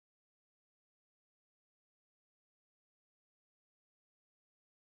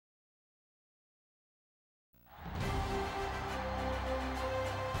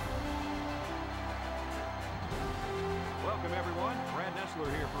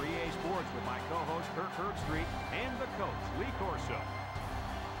for EA Sports with my co-host Kirk Herbstreit and the coach, Lee Corso.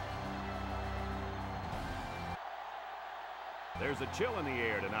 There's a chill in the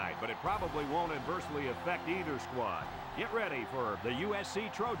air tonight, but it probably won't adversely affect either squad. Get ready for the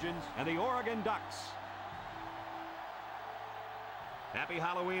USC Trojans and the Oregon Ducks. Happy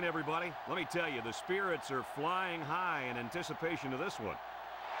Halloween, everybody. Let me tell you, the spirits are flying high in anticipation of this one.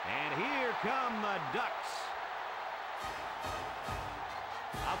 And here come the Ducks.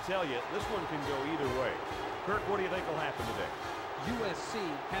 I'll tell you, this one can go either way. Kirk, what do you think will happen today? USC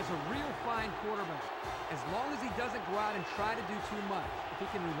has a real fine quarterback. As long as he doesn't go out and try to do too much, if he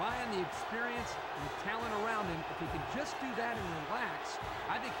can rely on the experience and the talent around him, if he can just do that and relax,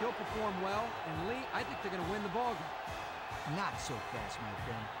 I think he'll perform well. And Lee, I think they're going to win the ball game. Not so fast, my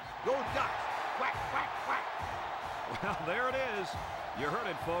friend. Go Ducks! Quack, quack, quack! Well, there it is. You heard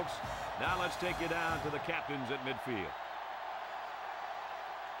it, folks. Now let's take you down to the captains at midfield.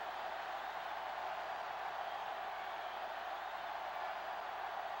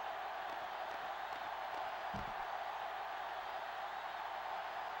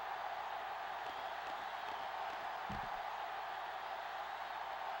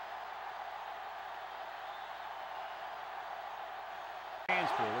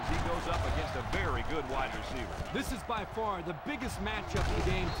 As he goes up against a very good wide receiver. This is by far the biggest matchup of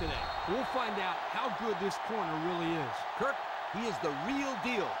the game today. We'll find out how good this corner really is. Kirk, he is the real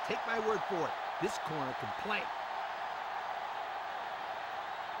deal. Take my word for it. This corner can play.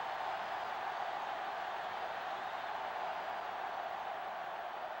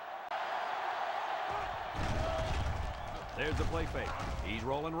 There's the play fake. He's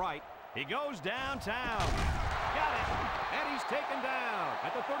rolling right. He goes downtown. Got it. And he's taken down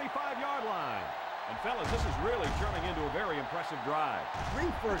at the 35-yard line. And, fellas, this is really turning into a very impressive drive. 3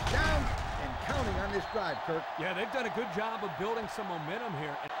 first downs and counting on this drive, Kirk. Yeah, they've done a good job of building some momentum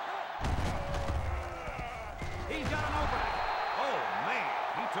here. He's got an opening. Oh, man.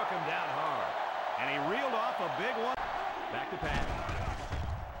 He took him down hard. And he reeled off a big one. Back to pass.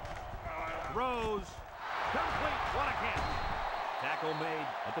 Throws. Complete. What a catch. Tackle made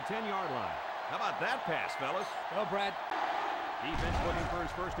at the 10-yard line. How about that pass, fellas? Well, Brad. Defense looking for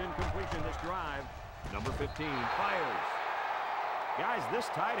his first incompletion this drive. Number 15 fires. Guys, this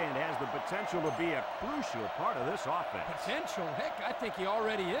tight end has the potential to be a crucial part of this offense. Potential? Heck, I think he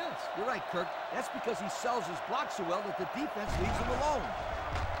already is. You're right, Kirk. That's because he sells his blocks so well that the defense leaves him alone.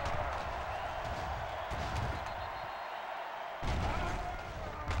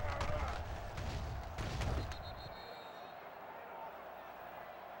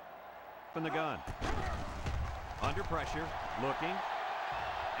 In the gun. Under pressure, looking.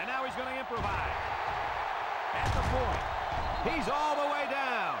 And now he's going to improvise. At the point. He's all the way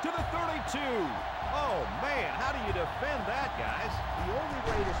down to the 32. Oh, man, how do you defend that, guys? The only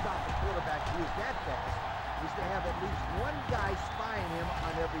way to stop a quarterback who is that fast is to have at least one guy spying him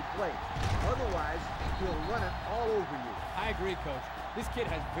on every play. Otherwise, he'll run it all over you. I agree, Coach. This kid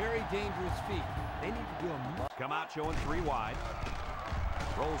has very dangerous feet. They need to do a... Come out showing 3 wide.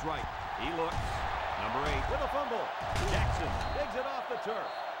 Rolls right. He looks. Number 8 with a fumble. Jackson digs it off the turf.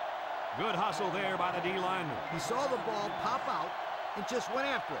 Good hustle there by the D lineman. He saw the ball pop out and just went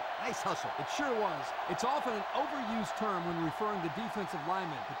after it. Nice hustle. It sure was. It's often an overused term when referring to defensive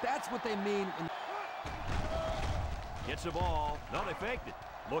linemen, but that's what they mean when... Gets the ball. No, they faked it.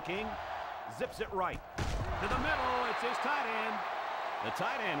 Looking. Zips it right. To the middle. It's his tight end. The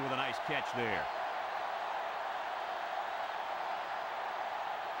tight end with a nice catch there.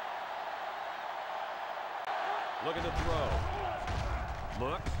 Look at the throw.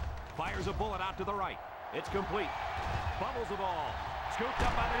 Looks. Fires a bullet out to the right. It's complete. Fumbles the ball. Scooped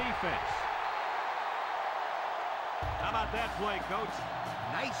up by the defense. How about that play, Coach?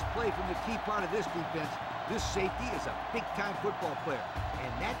 Nice play from the key part of this defense. This safety is a big-time football player.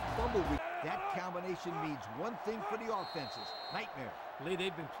 And that fumble, that combination means one thing for the offenses. Nightmare. Lee,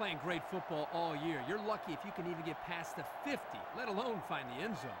 they've been playing great football all year. You're lucky if you can even get past the 50, let alone find the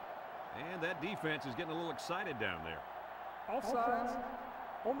end zone. And that defense is getting a little excited down there. Offsides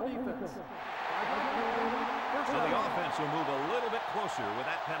on the defense. So the offense will move a little bit closer with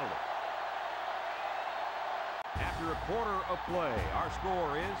that penalty. After a quarter of play, our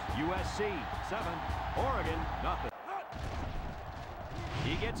score is USC 7, Oregon nothing.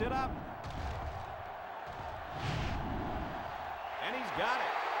 He gets it up. And he's got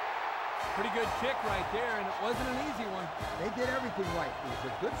it. Pretty good kick right there, and it wasn't an easy one. They did everything right. It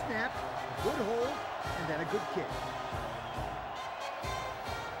was a good snap, a good hold, and then a good kick.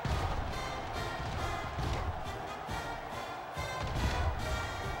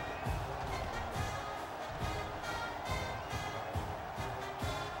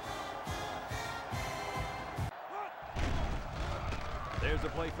 There's a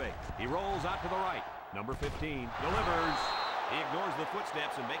play fake. He rolls out to the right. Number 15 delivers. He ignores the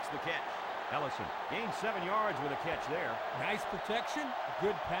footsteps and makes the catch. Ellison gains 7 yards with a catch there. Nice protection, a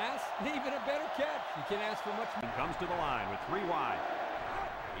good pass, and even a better catch. You can't ask for much more. He comes to the line with 3 wide.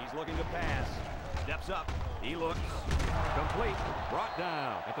 He's looking to pass. Steps up. He looks. Complete. Brought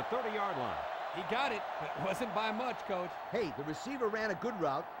down at the 30-yard line. He got it, but it wasn't by much, Coach. Hey, the receiver ran a good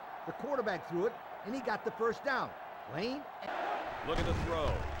route. The quarterback threw it, and he got the first down. Lane. Look at the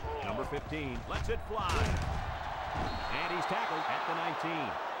throw. Number 15 lets it fly. And he's tackled at the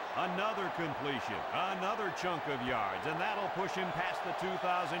 19. Another completion, another chunk of yards, and that'll push him past the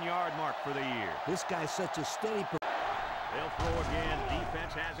 2,000-yard mark for the year. This guy's such a steady... They'll throw again.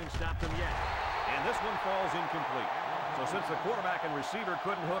 Defense hasn't stopped him yet. And this one falls incomplete. So since the quarterback and receiver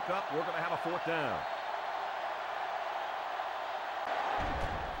couldn't hook up, we're going to have a 4th down.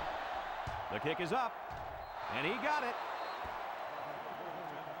 The kick is up, and he got it.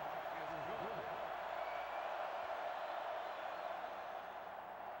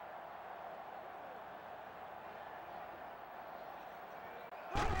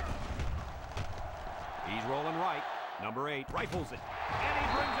 He's rolling right. Number 8 rifles it, and he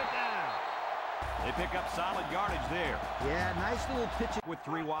brings it down. They pick up solid yardage there. Yeah, nice little pitch. With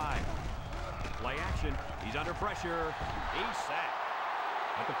 3 wide. Play action. He's under pressure. He's sacked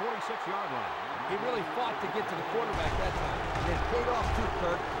at the 46-yard line. He really fought to get to the quarterback that time. And it paid off too,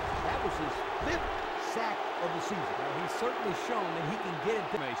 Kirk. That was his 5th sack of the season. Well, he's certainly shown that he can get it.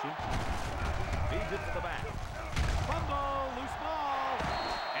 Feeds it to the back. Fumble, loose ball,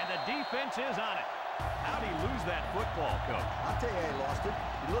 and the defense is on it. How'd he lose that football, Coach? I'll tell you, he lost it.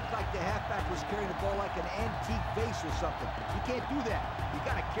 It looked like the halfback was carrying the ball like an antique vase or something. You can't do that. You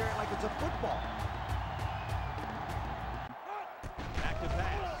got to carry it like it's a football. Back to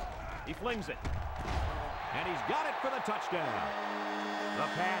pass. He flings it. And he's got it for the touchdown. The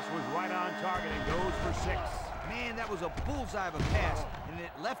pass was right on target and goes for 6. Man, that was a bullseye of a pass, and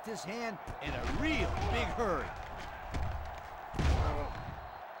it left his hand in a real big hurry.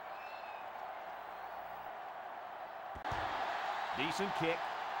 Decent kick.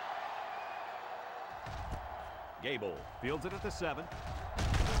 Gable fields it at the 7.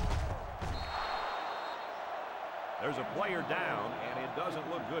 There's a player down, and it doesn't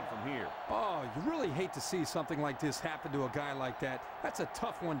look good from here. Oh, you really hate to see something like this happen to a guy like that. That's a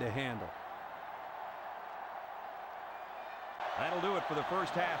tough one to handle. That'll do it for the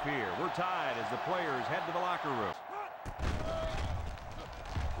first half here. We're tied as the players head to the locker room.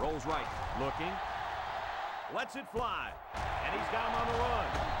 Rolls right, looking. Lets it fly. And he's got him on the run.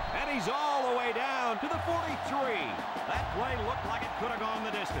 And he's all the way down to the 43. That play looked like it could have gone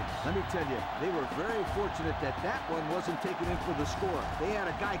the distance. Let me tell you, they were very fortunate that that one wasn't taken in for the score. They had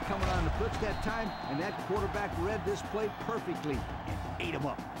a guy coming on the blitz that time, and that quarterback read this play perfectly and ate him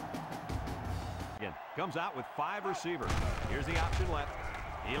up. Again, comes out with 5 receivers. Here's the option left.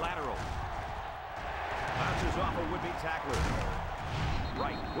 He lateral. Bounces off a would-be tackler.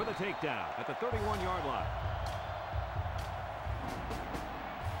 Wright with a takedown at the 31-yard line.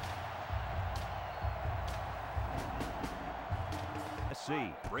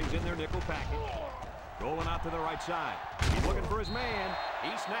 USC brings in their nickel package. Rolling out to the right side. He's looking for his man. He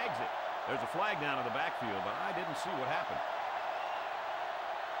snags it. There's a flag down in the backfield, but I didn't see what happened.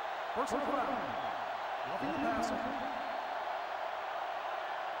 Personal foul. Roughing the passer.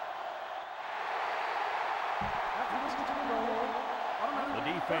 The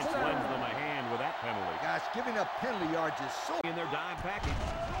defense lends them a hand with that penalty. Gosh, giving up penalty yards is so... In their dime package.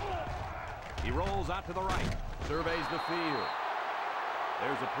 He rolls out to the right. Surveys the field.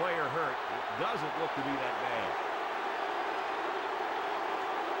 There's a player hurt. It doesn't look to be that bad.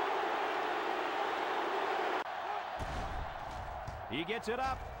 He gets it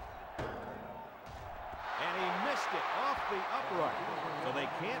up. And he missed it off the upright. So they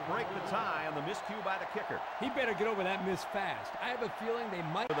can't break the tie on the miscue by the kicker. He better get over that miss fast. I have a feeling they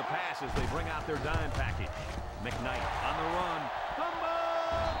might... For the pass as they bring out their dime package. McKnight on the run.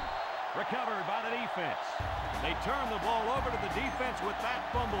 Fumble! Recovered by the defense. They turn the ball over to the defense with that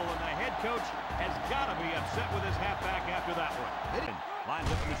fumble, and the head coach has got to be upset with his halfback after that one. Lines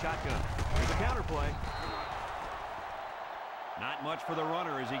up in the shotgun. There's a counter play. Not much for the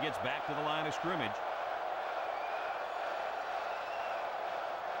runner as he gets back to the line of scrimmage.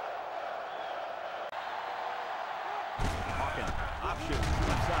 Option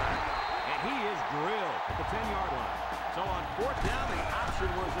left side, and he is drilled at the 10-yard line. So on 4th down, the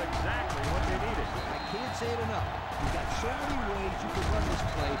option was exactly what they needed. I can't say it enough. You've got so many ways you can run this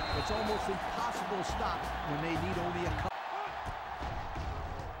play, it's almost impossible to stop when they need only a couple.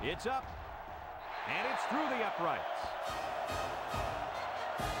 It's up, and it's through the uprights.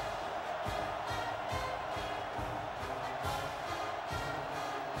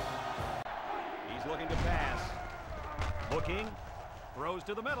 Looking. Throws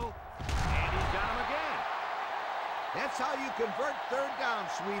to the middle. And he's got him again. That's how you convert third down,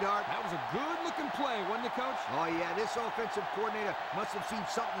 sweetheart. That was a good-looking play, wasn't it, Coach? Oh, yeah, this offensive coordinator must have seen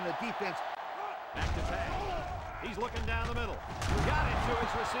something in the defense. Back to pass. He's looking down the middle. Got it to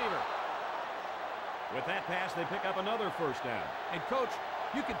his receiver. With that pass, they pick up another first down. And, Coach,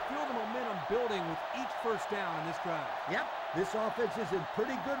 you can feel the momentum building with each first down in this drive. Yep, this offense is in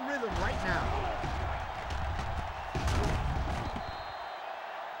pretty good rhythm right now.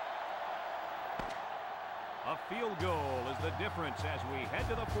 A field goal is the difference as we head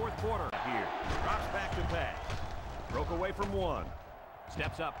to the fourth quarter here. Drops back to pass. Broke away from one.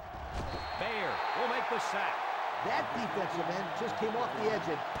 Steps up. Bair will make the sack. That defensive end just came off the edge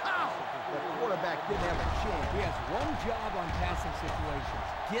and pow! The quarterback didn't have a chance. He has one job on passing situations.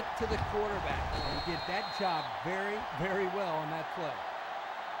 Get to the quarterback. And he did that job very, very well on that play.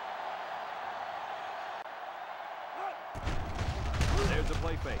 There's the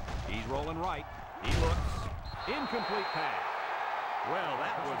play fake. He's rolling right. He looks. Incomplete pass. Well,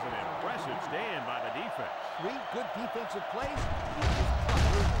 that was an impressive stand by the defense. 3 good defensive plays. He just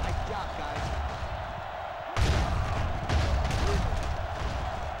covered. Nice job, guys.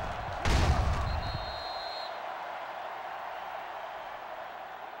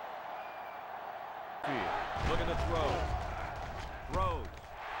 Look at the throws. Throws.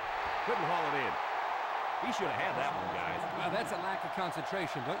 Couldn't haul it in. He should have had that one, guys. Well, that's a lack of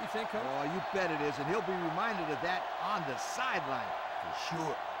concentration, don't you think, Coach? Oh, you bet it is, and he'll be reminded of that on the sideline, for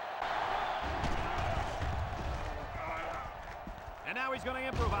sure. And now he's going to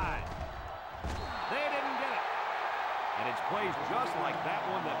improvise. They didn't get it. And it's plays just like that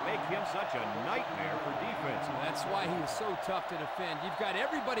one that make him such a nightmare for defense. That's why he was so tough to defend. You've got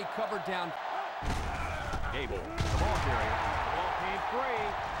everybody covered down. Gable, the ball carrier. The ball came free,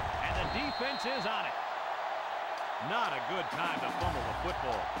 and the defense is on it. Not a good time to fumble the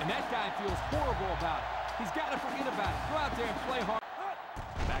football. And that guy feels horrible about it. He's got to forget about it. Go out there and play hard.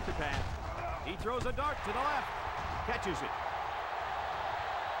 Back to pass. He throws a dart to the left. Catches it.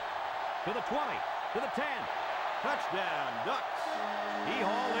 To the 20. To the 10. Touchdown, Ducks. He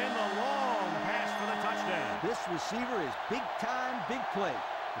hauled in the long pass for the touchdown. This receiver is big time, big play.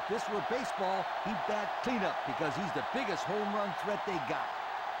 If this were baseball, he'd bat cleanup because he's the biggest home run threat they got.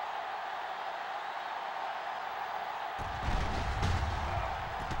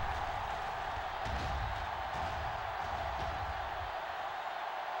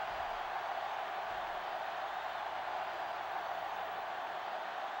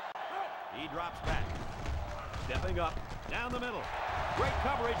 He drops back. Stepping up, down the middle. Great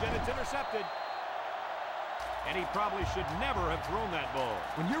coverage, and it's intercepted. And he probably should never have thrown that ball.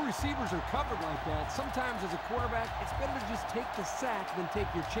 When your receivers are covered like that, sometimes as a quarterback, it's better to just take the sack than take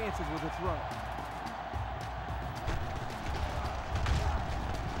your chances with a throw.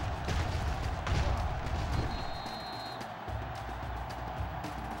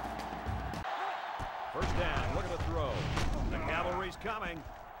 First down, look at the throw. The cavalry's coming.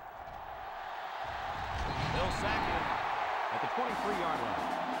 They'll sack him at the 23-yard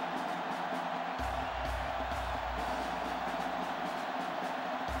line.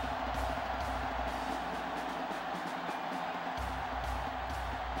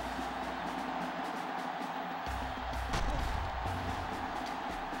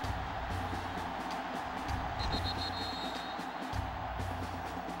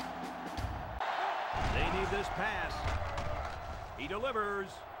 They need this pass. He delivers.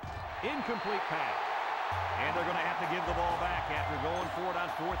 Incomplete pass. And they're going to have to give the ball back after going for it on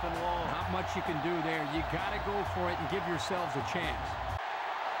 4th and long. Not much you can do there. You got to go for it and give yourselves a chance.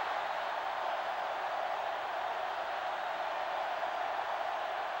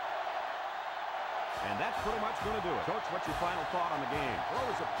 And that's pretty much going to do it. Coach, what's your final thought on the game? Well,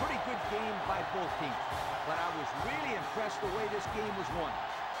 it was a pretty good game by both teams, but I was really impressed the way this game was won.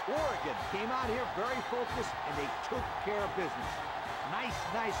 Oregon came out here very focused, and they took care of business.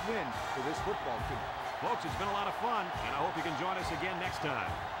 Nice win for this football team. Folks, it's been a lot of fun, and I hope you can join us again next time.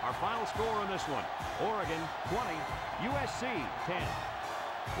 Our final score in this one, Oregon 20, USC 10.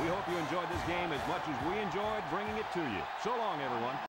 We hope you enjoyed this game as much as we enjoyed bringing it to you. So long, everyone.